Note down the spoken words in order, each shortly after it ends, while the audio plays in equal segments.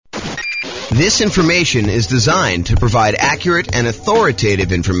This information is designed to provide accurate and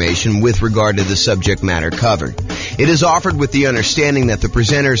authoritative information with regard to the subject matter covered. It is offered with the understanding that the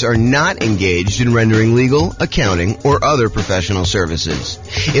presenters are not engaged in rendering legal, accounting, or other professional services.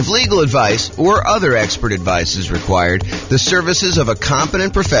 If legal advice or other expert advice is required, the services of a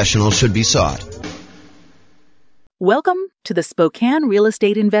competent professional should be sought. Welcome to the Spokane Real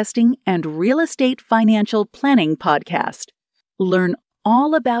Estate Investing and Real Estate Financial Planning Podcast. Learn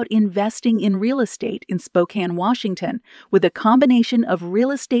all about investing in real estate in Spokane, Washington, with a combination of real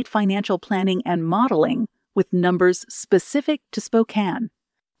estate financial planning and modeling with numbers specific to Spokane.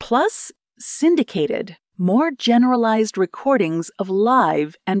 Plus, syndicated, more generalized recordings of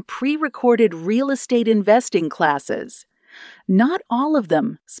live and pre-recorded real estate investing classes. Not all of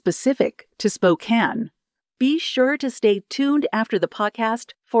them specific to Spokane. Be sure to stay tuned after the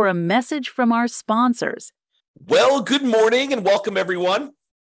podcast for a message from our sponsors. Well, good morning and welcome, everyone.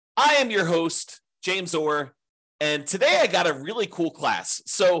 I am your host, James Orr, and today I got a really cool class.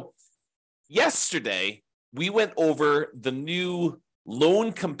 So yesterday, we went over the new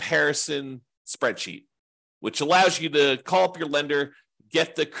loan comparison spreadsheet, which allows you to call up your lender,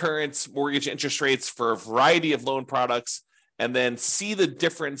 get the current mortgage interest rates for a variety of loan products, and then see the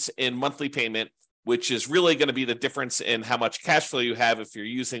difference in monthly payment, which is really going to be the difference in how much cash flow you have if you're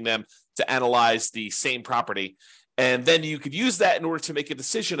using them to analyze the same property. And then you could use that in order to make a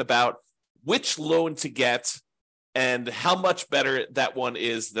decision about which loan to get and how much better that one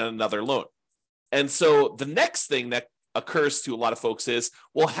is than another loan. And so the next thing that occurs to a lot of folks is,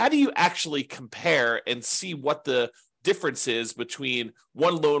 well, how do you actually compare and see what the difference is between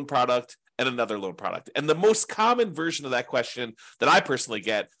one loan product and another loan product? And the most common version of that question that I personally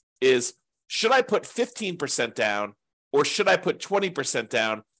get is, should I put 15% down or should I put 20%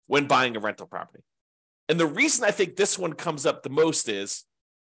 down when buying a rental property? And the reason I think this one comes up the most is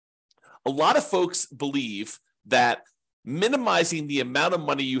a lot of folks believe that minimizing the amount of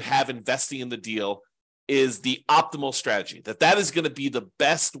money you have investing in the deal is the optimal strategy, that is going to be the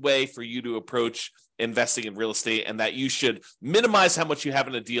best way for you to approach investing in real estate, and that you should minimize how much you have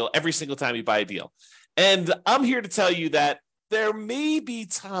in a deal every single time you buy a deal. And I'm here to tell you that there may be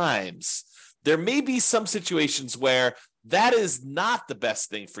times, there may be some situations where that is not the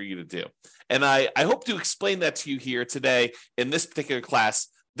best thing for you to do. And I hope to explain that to you here today in this particular class.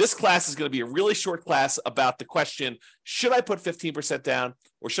 This class is going to be a really short class about the question, should I put 15% down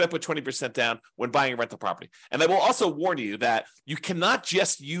or should I put 20% down when buying a rental property? And I will also warn you that you cannot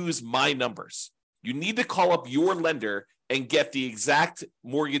just use my numbers. You need to call up your lender and get the exact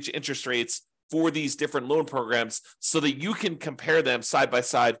mortgage interest rates for these different loan programs so that you can compare them side by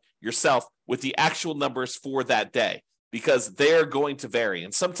side yourself with the actual numbers for that day, because they're going to vary.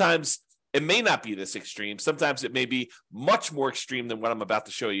 And sometimes it may not be this extreme. Sometimes it may be much more extreme than what I'm about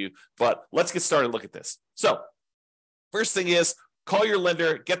to show you, but let's get started and look at this. So first thing is, call your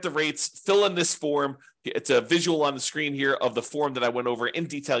lender, get the rates, fill in this form. It's a visual on the screen here of the form that I went over in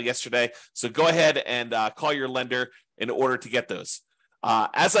detail yesterday. So go ahead and call your lender in order to get those.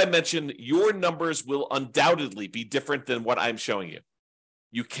 As I mentioned, your numbers will undoubtedly be different than what I'm showing you.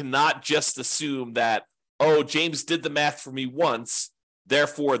 You cannot just assume that, oh, James did the math for me once,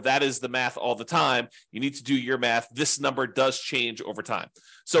 therefore that is the math all the time. You need to do your math. This number does change over time.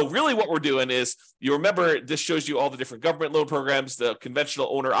 So really what we're doing is, you remember this shows you all the different government loan programs, the conventional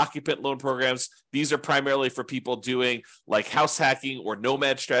owner-occupant loan programs. These are primarily for people doing like house hacking or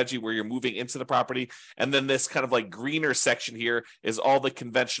nomad strategy where you're moving into the property. And then this kind of like greener section here is all the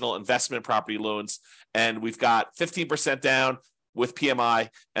conventional investment property loans. And we've got 15% down with PMI,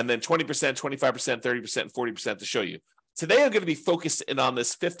 and then 20%, 25%, 30%, and 40% to show you. Today, I'm going to be focused in on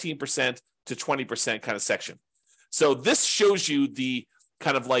this 15% to 20% kind of section. So this shows you the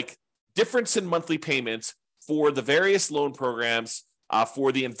kind of like difference in monthly payments for the various loan programs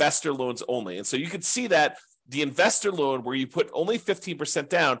for the investor loans only. And so you can see that the investor loan where you put only 15%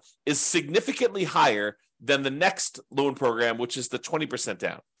 down is significantly higher than the next loan program, which is the 20%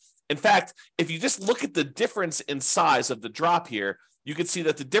 down. In fact, if you just look at the difference in size of the drop here, you can see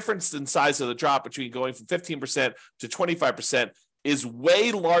that the difference in size of the drop between going from 15% to 25% is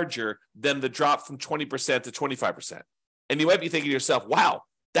way larger than the drop from 20% to 25%. And you might be thinking to yourself, wow,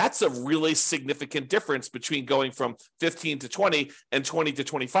 that's a really significant difference between going from 15 to 20 and 20 to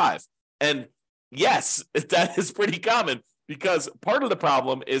 25. And yes, that is pretty common, because part of the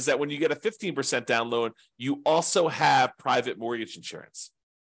problem is that when you get a 15% down loan, you also have private mortgage insurance.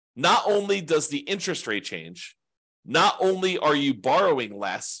 Not only does the interest rate change, not only are you borrowing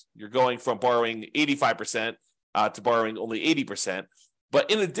less, you're going from borrowing 85% to borrowing only 80%,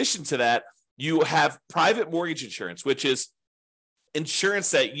 but in addition to that, you have private mortgage insurance, which is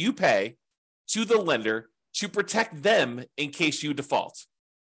insurance that you pay to the lender to protect them in case you default.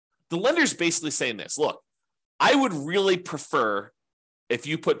 The lender's basically saying this, look, I would really prefer if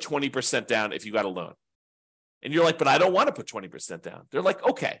you put 20% down if you got a loan. And you're like, but I don't want to put 20% down. They're like,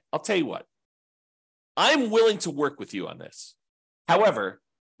 okay, I'll tell you what. I'm willing to work with you on this. However,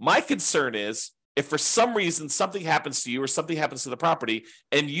 my concern is if for some reason something happens to you or something happens to the property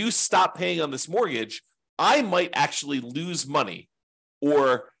and you stop paying on this mortgage, I might actually lose money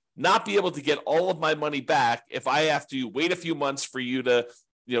or not be able to get all of my money back if I have to wait a few months for you to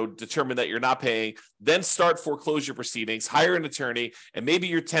determine that you're not paying, then start foreclosure proceedings, hire an attorney, and maybe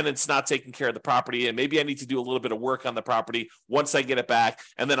your tenant's not taking care of the property, and maybe I need to do a little bit of work on the property once I get it back,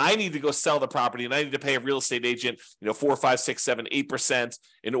 and then I need to go sell the property, and I need to pay a real estate agent, 4, 5, 6, 7, 8%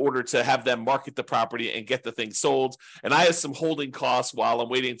 in order to have them market the property and get the thing sold. And I have some holding costs while I'm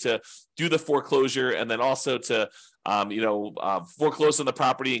waiting to do the foreclosure, and then also to foreclose on the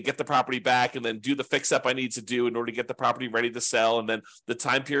property and get the property back, and then do the fix up I need to do in order to get the property ready to sell. And then the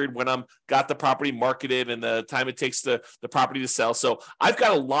time period when I'm got the property marketed and the time it takes the property to sell. So I've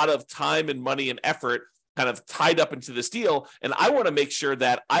got a lot of time and money and effort kind of tied up into this deal. And I want to make sure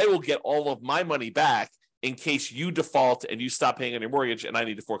that I will get all of my money back in case you default and you stop paying on your mortgage and I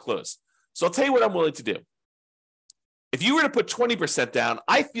need to foreclose. So I'll tell you what I'm willing to do. If you were to put 20% down,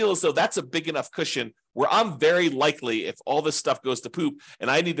 I feel as though that's a big enough cushion where I'm very likely, if all this stuff goes to poop and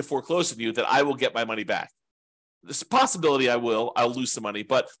I need to foreclose on you, that I will get my money back. There's a possibility I'll lose some money,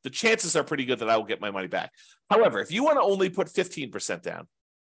 but the chances are pretty good that I will get my money back. However, if you want to only put 15% down,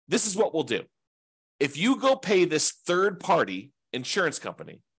 this is what we'll do. If you go pay this third-party insurance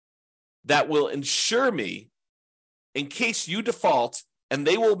company that will insure me in case you default, and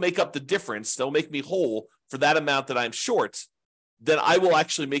they will make up the difference, they'll make me whole for that amount that I'm short, then I will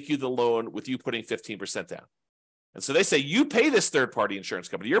actually make you the loan with you putting 15% down. And so they say, you pay this third-party insurance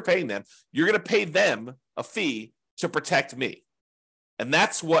company, you're paying them, you're going to pay them a fee to protect me. And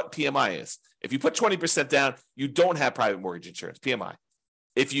that's what PMI is. If you put 20% down, you don't have private mortgage insurance, PMI.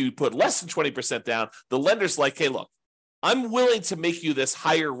 If you put less than 20% down, the lender's like, hey, look, I'm willing to make you this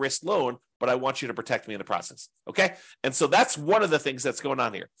higher risk loan, but I want you to protect me in the process, okay? And so that's one of the things that's going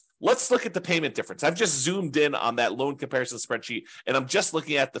on here. Let's look at the payment difference. I've just zoomed in on that loan comparison spreadsheet, and I'm just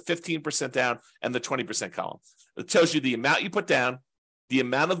looking at the 15% down and the 20% column. It tells you the amount you put down, the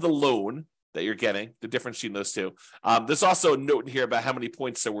amount of the loan that you're getting, the difference between those two. There's also a note in here about how many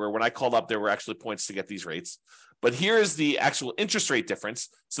points there were. When I called up, there were actually points to get these rates. But here is the actual interest rate difference.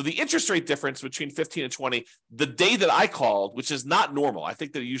 So the interest rate difference between 15 and 20, the day that I called, which is not normal. I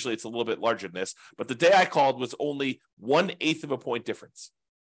think that usually it's a little bit larger than this, but the day I called was only 1/8 of a point difference,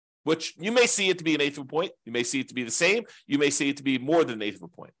 which you may see it to be 1/8 of a point. You may see it to be the same. You may see it to be more than 1/8 of a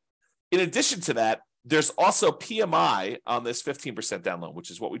point. In addition to that, there's also PMI on this 15% down loan, which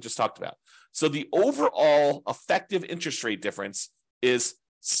is what we just talked about. So the overall effective interest rate difference is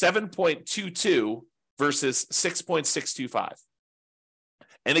 7.22 versus 6.625.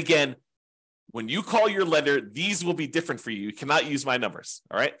 And again, when you call your lender, these will be different for you. You cannot use my numbers,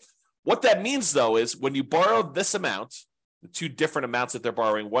 all right? What that means, though, is when you borrow this amount, the two different amounts that they're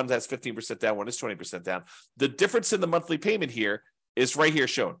borrowing, one has 15% down, one is 20% down, the difference in the monthly payment here is right here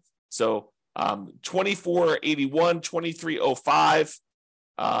shown. So $24.81, $23.05.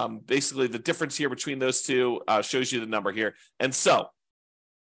 Basically, the difference here between those two shows you the number here. And so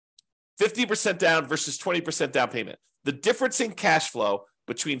 50% down versus 20% down payment. The difference in cash flow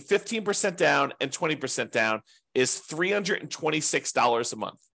between 15% down and 20% down is $326 a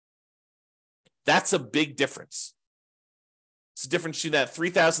month. That's a big difference. It's the difference between that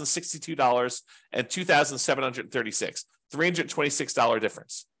 $3,062 and $2,736, $326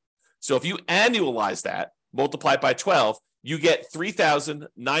 difference. So if you annualize that, multiply it by 12, you get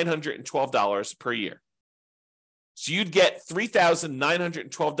 $3,912 per year. So you'd get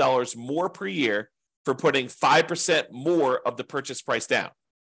 $3,912 more per year for putting 5% more of the purchase price down.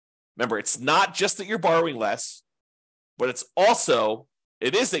 Remember, it's not just that you're borrowing less, but it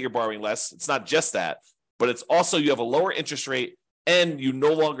is that you're borrowing less. It's not just that, but it's also you have a lower interest rate and you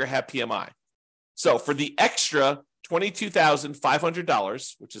no longer have PMI. So for the extra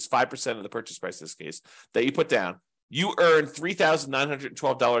 $22,500, which is 5% of the purchase price in this case, that you put down, you earn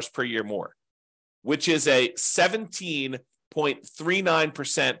 $3,912 per year more, which is a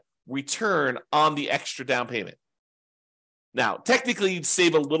 17.39% return on the extra down payment. Now, technically, you'd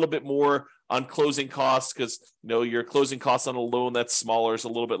save a little bit more on closing costs because your closing costs on a loan that's smaller is a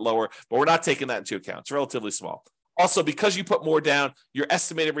little bit lower, but we're not taking that into account. It's relatively small. Also, because you put more down, your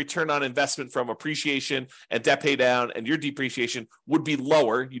estimated return on investment from appreciation and debt pay down and your depreciation would be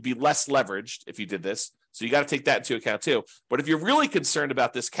lower. You'd be less leveraged if you did this. So you got to take that into account too. But if you're really concerned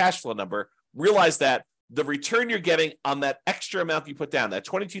about this cash flow number, realize that the return you're getting on that extra amount you put down, that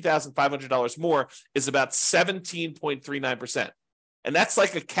 $22,500 more, is about 17.39%. And that's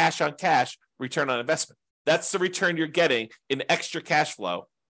like a cash on cash return on investment. That's the return you're getting in extra cash flow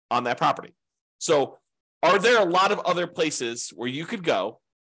on that property. So are there a lot of other places where you could go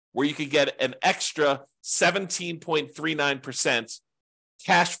where you could get an extra 17.39%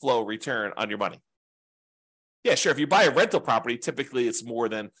 cash flow return on your money? Yeah, sure. If you buy a rental property, typically it's more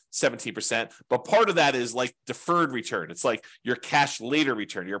than 17%, but part of that is like deferred return. It's like your cash later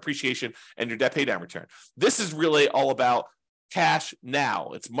return, your appreciation and your debt pay down return. This is really all about cash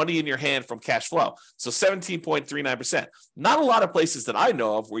now. It's money in your hand from cash flow. So 17.39%. Not a lot of places that I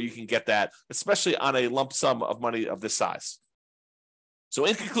know of where you can get that, especially on a lump sum of money of this size. So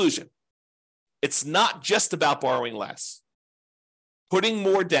in conclusion, it's not just about borrowing less. Putting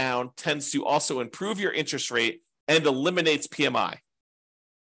more down tends to also improve your interest rate and eliminates PMI.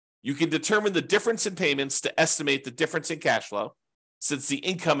 You can determine the difference in payments to estimate the difference in cash flow, since the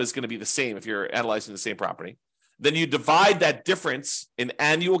income is going to be the same if you're analyzing the same property. Then you divide that difference in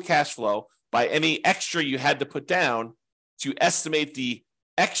annual cash flow by any extra you had to put down to estimate the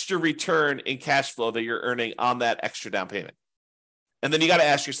extra return in cash flow that you're earning on that extra down payment. And then you got to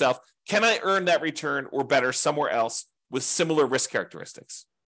ask yourself, can I earn that return or better somewhere else with similar risk characteristics?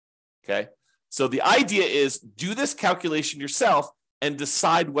 Okay. So the idea is do this calculation yourself and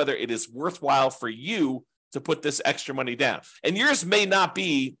decide whether it is worthwhile for you to put this extra money down. And yours may not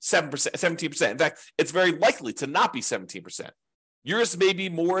be 7%, 17%. In fact, it's very likely to not be 17%. Yours may be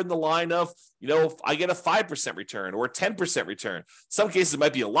more in the line of, if I get a 5% return or a 10% return. Some cases it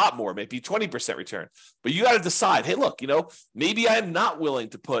might be a lot more, maybe 20% return. But you got to decide, hey, look, maybe I'm not willing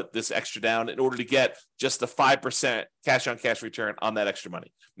to put this extra down in order to get just a 5% cash on cash return on that extra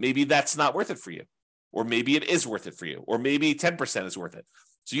money. Maybe that's not worth it for you. Or maybe it is worth it for you. Or maybe 10% is worth it.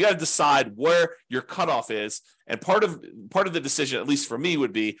 So you got to decide where your cutoff is. And part of the decision, at least for me,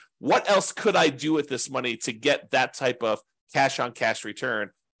 would be what else could I do with this money to get that type of cash on cash return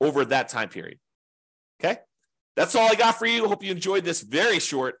over that time period. Okay. That's all I got for you. Hope you enjoyed this very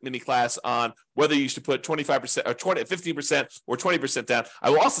short mini class on whether you should put 25% or 15% or 20% down. I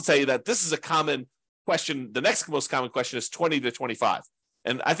will also tell you that this is a common question. The next most common question is 20 to 25.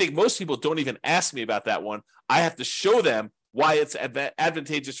 And I think most people don't even ask me about that one. I have to show them why it's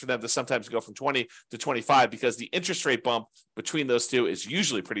advantageous for them to sometimes go from 20 to 25 because the interest rate bump between those two is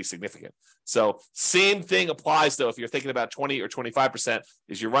usually pretty significant. So same thing applies, though, if you're thinking about 20 or 25%,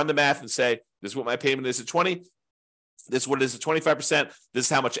 is you run the math and say, this is what my payment is at 20, this is what it is at 25%, this is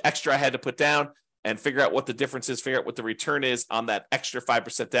how much extra I had to put down, and figure out what the difference is, figure out what the return is on that extra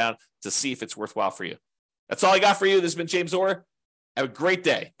 5% down to see if it's worthwhile for you. That's all I got for you. This has been James Orr. Have a great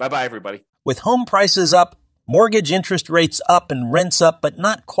day. Bye-bye, everybody. With home prices up, mortgage interest rates up, and rents up, but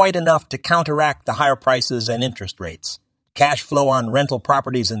not quite enough to counteract the higher prices and interest rates. Cash flow on rental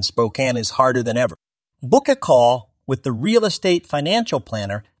properties in Spokane is harder than ever. Book a call with the Real Estate Financial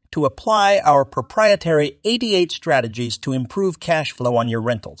Planner to apply our proprietary 88 strategies to improve cash flow on your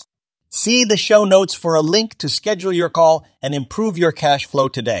rentals. See the show notes for a link to schedule your call and improve your cash flow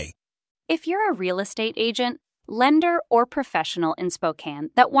today. If you're a real estate agent, lender, or professional in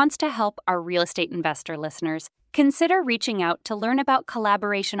Spokane that wants to help our real estate investor listeners, consider reaching out to learn about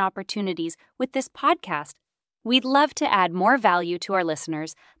collaboration opportunities with this podcast. We'd love to add more value to our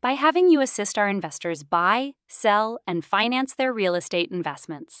listeners by having you assist our investors buy, sell, and finance their real estate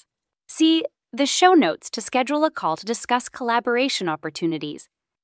investments. See the show notes to schedule a call to discuss collaboration opportunities.